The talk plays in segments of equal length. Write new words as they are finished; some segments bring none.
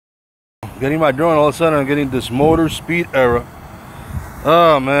Getting my drone, all of a sudden I'm getting this motor speed error.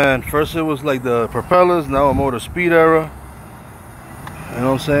 Oh man, first it was like the propellers, now a motor speed error. You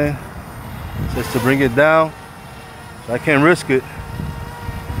know what I'm saying? It says to bring it down, so I can't risk it.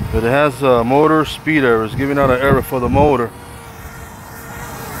 But it has a motor speed error. It's giving out an error for the motor.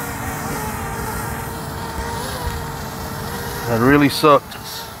 That really sucked.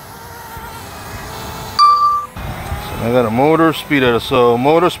 So I got a motor speed error. So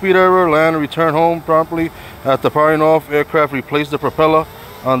motor speed error, land and return home promptly after powering off. Aircraft replace the propeller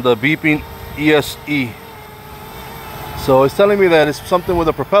on the beeping ESE. So it's telling me that it's something with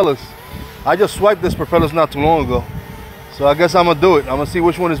the propellers. I just swiped this propellers not too long ago. So I guess I'm gonna do it. I'm gonna see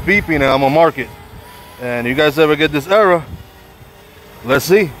which one is beeping and I'm gonna mark it. And you guys ever get this error, let's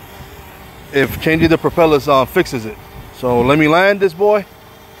see if changing the propellers fixes it. So let me land this boy.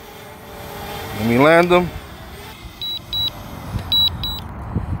 Let me land them.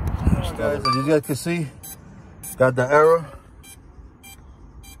 Guys, as you guys can see, got the error.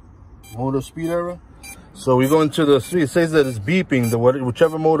 Motor speed error. So we go into the speed. It says that it's beeping.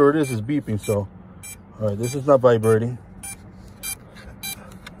 Whichever motor it is beeping. So, all right, this is not vibrating.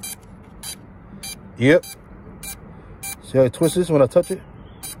 Yep. See how it twists when I touch it?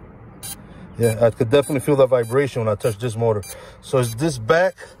 Yeah, I could definitely feel that vibration when I touch this motor. So it's this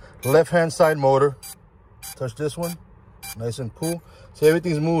back left-hand side motor. Touch this one, nice and cool. See,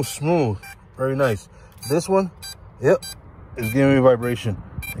 everything's moved smooth, very nice. This one, yep, it's giving me vibration.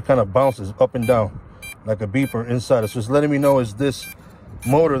 It kind of bounces up and down like a beeper inside it. So it's letting me know it's this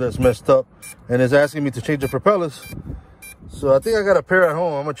motor that's messed up, and it's asking me to change the propellers. So I think I got a pair at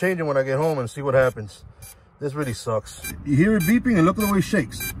home. I'm gonna change them when I get home and see what happens. This really sucks. You hear it beeping and look at the way it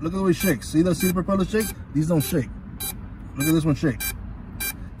shakes. Look at the way it shakes. See the propeller shake? These don't shake. Look at this one shake.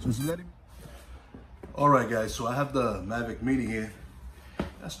 So it's letting me. All right, guys, so I have the Mavic Mini here.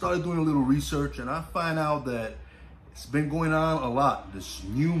 I started doing a little research and I find out that it's been going on a lot. This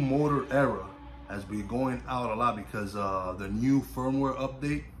new motor error has been going out a lot because the new firmware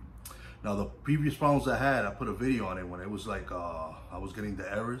update. Now the previous problems I had, I put a video on it when it was like I was getting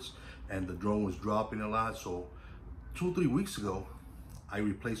the errors and the drone was dropping a lot. So 2 or 3 weeks ago, I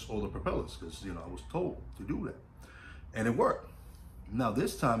replaced all the propellers because I was told to do that, and it worked. Now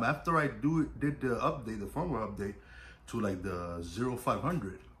this time, after I did the update, the firmware update to like the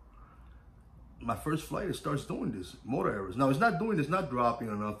 0500, my first flight it starts doing this motor errors. Now it's not doing this, not dropping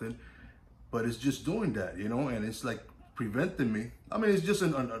or nothing, but it's just doing that, and it's like preventing me. I mean, it's just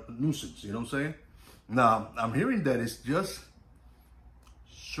a nuisance, you know what I'm saying? Now I'm hearing that it's just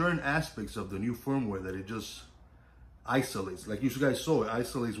certain aspects of the new firmware that it just isolates. Like you guys saw, it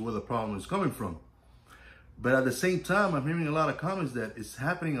isolates where the problem is coming from. But at the same time, I'm hearing a lot of comments that it's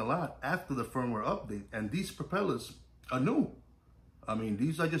happening a lot after the firmware update, and these propellers are new. I mean,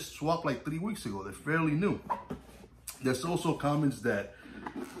 these I just swapped like 3 weeks ago. They're fairly new. There's also comments that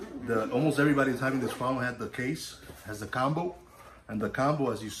almost everybody is having this problem. Had the case, has the combo, and the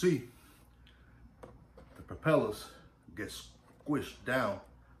combo, as you see, the propellers get squished down,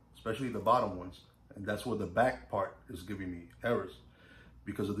 especially the bottom ones, and that's where the back part is giving me errors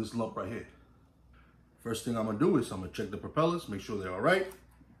because of this lump right here. First thing I'm gonna do is I'm gonna check the propellers, make sure they're all right,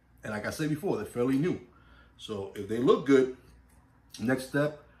 and like I said before, they're fairly new. So if they look good, next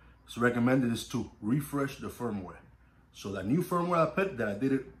step is recommended is to refresh the firmware. So that new firmware I put, that I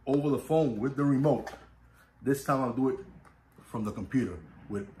did it over the phone with the remote. This time I'll do it from the computer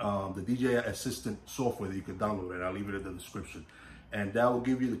with the DJI Assistant software that you can download, and I'll leave it in the description. And that will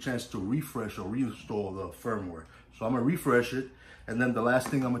give you the chance to refresh or reinstall the firmware. So I'm gonna refresh it, and then the last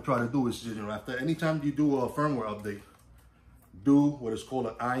thing I'm gonna try to do is, after any time you do a firmware update, do what is called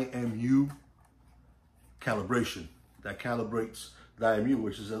an IMU calibration. That calibrates the IMU,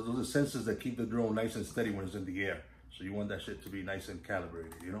 which is those are sensors that keep the drone nice and steady when it's in the air. So you want that shit to be nice and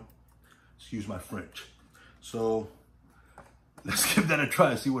calibrated, Excuse my French. So let's give that a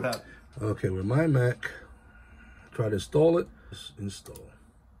try and see what happens. Okay, with my Mac, try to install it. Let's install.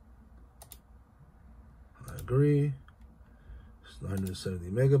 I agree. It's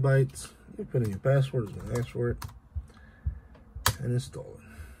 970 megabytes. You put in your password, it's gonna ask for it. And install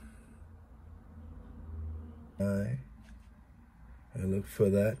it. I look for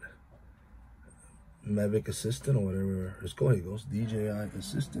that Mavic Assistant or whatever it's called. Here it goes, DJI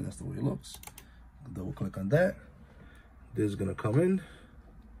Assistant. That's the way it looks. Double click on that. This is gonna come in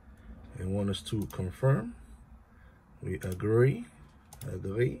and want us to confirm. We agree,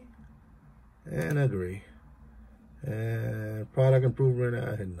 and agree. And product improvement,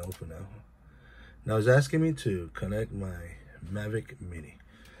 I hit no for now. Now it's asking me to connect my Mavic Mini.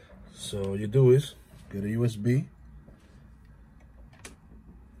 So what you do is get a USB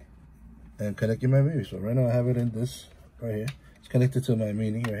and connect your Mavic Mini. So right now I have it in this right here. It's connected to my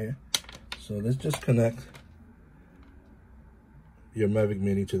Mini right here. So let's just connect your Mavic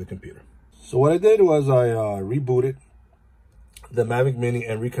Mini to the computer. So what I did was I rebooted the Mavic Mini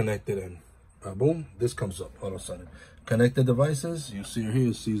and reconnected, and boom, this comes up all of a sudden. Connected devices, you see here,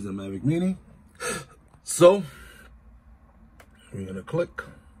 it sees the Mavic Mini. So we're gonna click.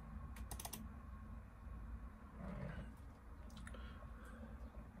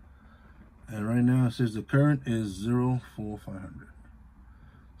 And right now it says the current is 04500.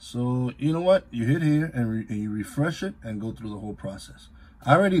 So you know what? You hit here and you refresh it and go through the whole process.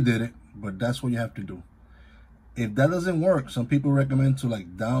 I already did it, but that's what you have to do. If that doesn't work, some people recommend to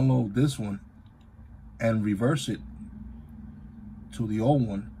like download this one and reverse it to the old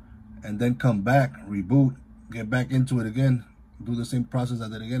one, and then come back, reboot, get back into it again, do the same process I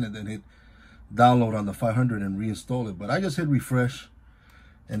did again, and then hit download on the 500 and reinstall it. But I just hit refresh,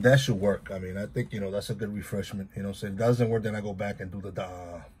 and that should work. I mean, I think, you know, that's a good refreshment. You know, so if it doesn't work, then I go back and do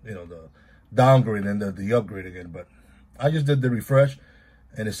the, you know, the downgrade and the upgrade again. But I just did the refresh,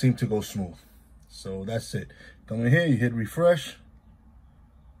 and it seemed to go smooth. So that's it. Come in here, you hit refresh,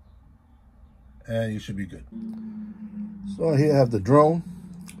 and you should be good. So here I have the drone.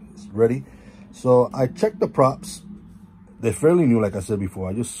 It's ready. So I checked the props. They're fairly new, like I said before.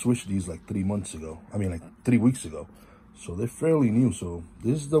 I just switched these like 3 months ago. I mean, like 3 weeks ago. So they're fairly new. So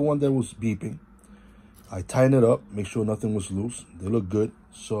this is the one that was beeping. I tightened it up, make sure nothing was loose. They look good.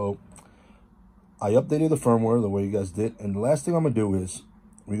 So I updated the firmware the way you guys did. And the last thing I'm gonna do is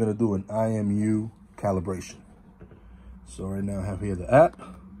we're gonna do an IMU calibration. So right now I have here the app.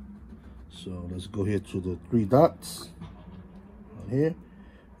 So let's go here to the 3 dots right here.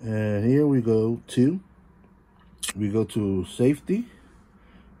 And here we go to safety.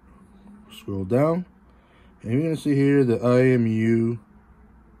 Scroll down. And you're going to see here the IMU.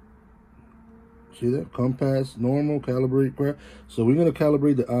 See that? Compass, normal, calibrate. So we're going to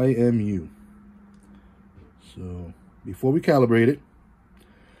calibrate the IMU. So before we calibrate it,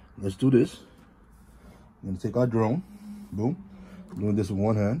 let's do this. I'm going to take our drone. Boom. I'm doing this with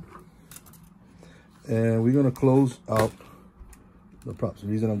one hand. And we're going to close out the props. The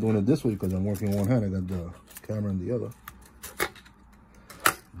reason I'm doing it this way because I'm working one hand. I got the camera in the other.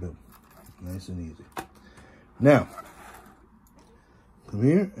 Boom. Nice and easy. Now, come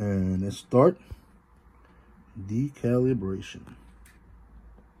here and let's start decalibration.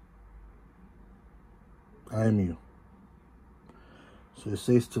 IMU. So it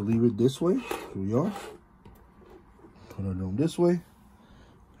says to leave it this way. Here we are. Put it on this way.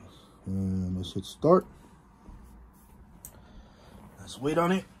 And let's hit start. Let's wait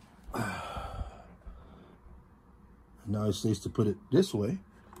on it. Now it says to put it this way.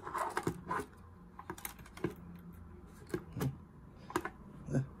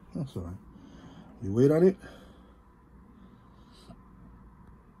 That's all right. We wait on it.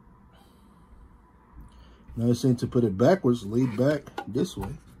 Now it's saying to put it backwards, laid back this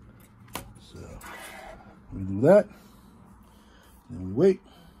way. So we do that. Then we wait.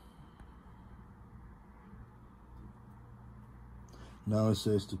 Now it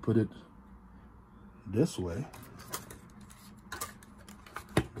says to put it this way.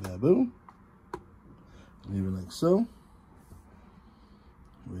 Boom. Leave it like so.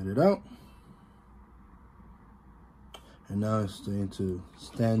 Wait it out. And now it's saying to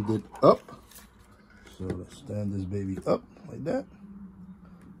stand it up. So let's stand this baby up like that.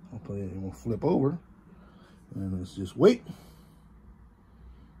 Hopefully it won't flip over. And let's just wait.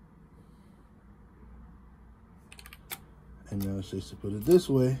 And now it says to put it this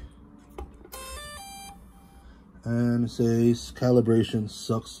way. And it says calibration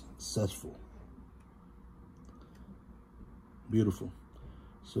successful. Beautiful.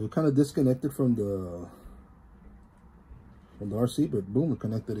 So it kind of disconnected from the RC, but boom, it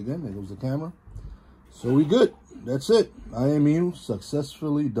connected again. There goes the camera. So we good. That's it. IMU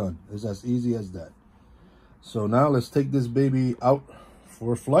successfully done. It's as easy as that. So now let's take this baby out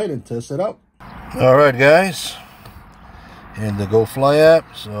for a flight and test it out. All right, guys. In the Go Fly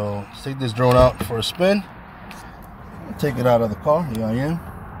app. So let's take this drone out for a spin. Take it out of the car. Here I am.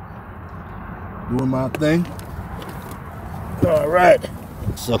 Doing my thing. All right.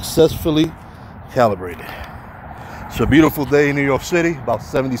 Successfully calibrated. It's a beautiful day in New York City. About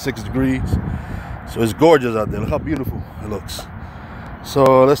 76 degrees. So it's gorgeous out there. Look how beautiful it looks.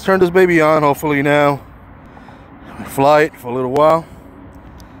 So let's turn this baby on. Hopefully now fly it for a little while.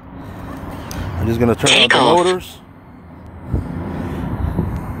 I'm just going to turn on the motors.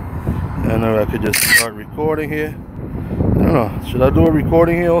 And then I could just start recording here. I don't know. Should I do a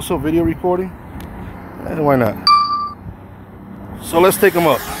recording here also? Video recording? Why not? So let's take them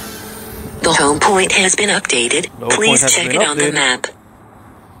up. home point has been updated. Please check it on the map.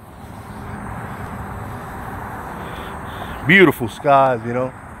 Beautiful skies, you know.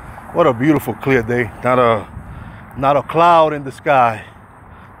 What a beautiful clear day. Not a cloud in the sky.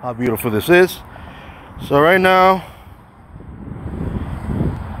 How beautiful this is. So right now,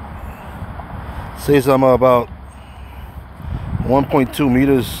 says I'm about 1.2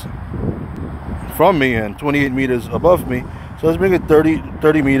 meters from me and 28 meters above me. So let's bring it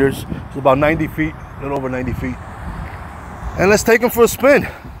 30 meters. It's about 90 feet, a little over 90 feet. And let's take them for a spin.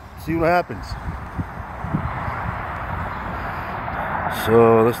 See what happens.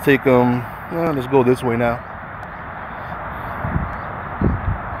 So let's take them, let's go this way now.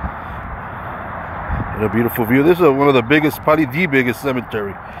 What a beautiful view. This is one of the biggest, probably the biggest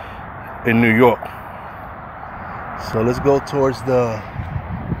cemetery in New York. So let's go towards the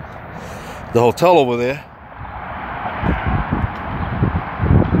hotel over there.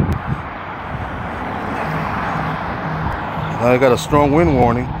 I got a strong wind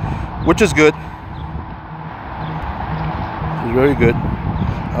warning, which is good. It's very good.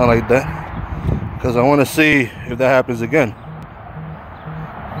 I like that because I want to see if that happens again.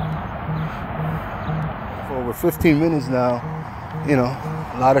 For over 15 minutes now, you know,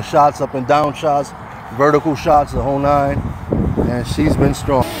 a lot of shots, up and down shots, vertical shots, the whole nine, and she's been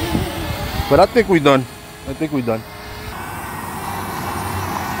strong. But I think we're done. I think we're done.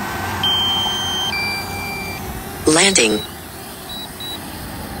 Landing.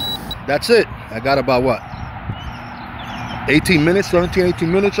 That's it. I got about what? 18 minutes, 17,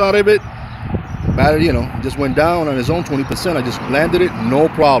 18 minutes out of it. Battery, you know, just went down on its own 20%. I just landed it, no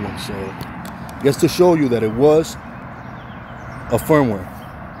problem. So, just to show you that it was a firmware,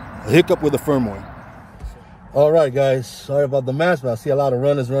 a hiccup with the firmware. All right, guys, sorry about the mask, but I see a lot of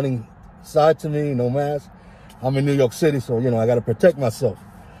runners running side to me, no mask. I'm in New York City, so, you know, I got to protect myself.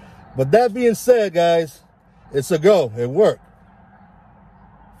 But that being said, guys, it's a go. It worked.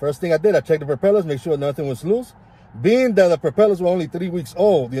 First thing I did, I checked the propellers, make sure nothing was loose. Being that the propellers were only 3 weeks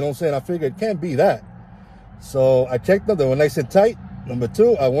old, you know what I'm saying, I figured it can't be that. So I checked them, they were nice and tight. Number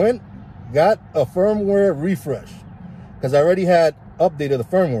two, I went, got a firmware refresh because I already had updated the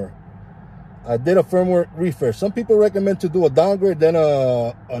firmware. I did a firmware refresh. Some people recommend to do a downgrade, then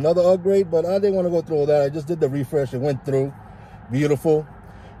another upgrade, but I didn't want to go through all that. I just did the refresh. It went through. Beautiful.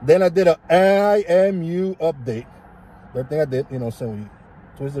 Then I did an IMU update. Everything I did, you know, so we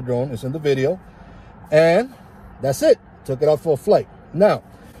twist the drone. It's in the video. And that's it. Took it out for a flight. Now,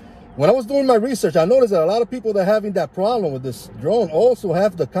 when I was doing my research, I noticed that a lot of people that are having that problem with this drone also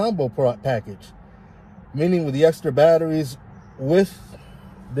have the combo package, meaning with the extra batteries with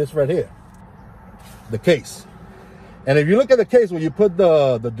this right here, the case. And if you look at the case where you put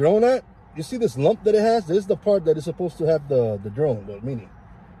the drone at, you see this lump that it has? This is the part that is supposed to have the drone, the Mini.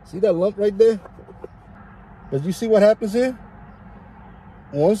 See that lump right there? But you see what happens here?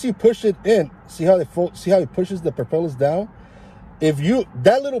 Once you push it in, see how it pushes the propellers down? If you,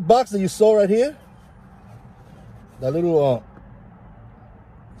 that little box that you saw right here, that little,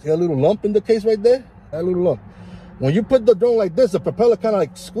 see that little lump in the case right there? That little lump. When you put the drone like this, the propeller kind of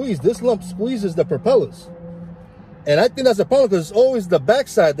like squeezes. This lump squeezes the propellers. And I think that's a problem because it's always the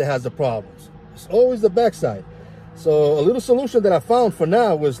backside that has the problems. It's always the backside. So a little solution that I found for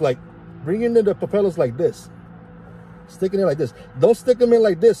now was like bringing in the propellers like this. Sticking it like this. Don't stick them in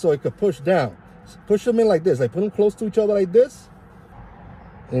like this so it could push down. Push them in like this. Like put them close to each other like this.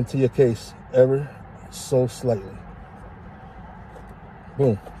 Into your case ever so slightly.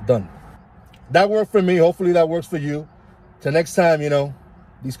 Boom. Done. That worked for me. Hopefully that works for you. Till next time, you know,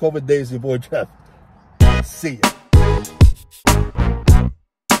 these COVID days, your boy Jeff. See ya.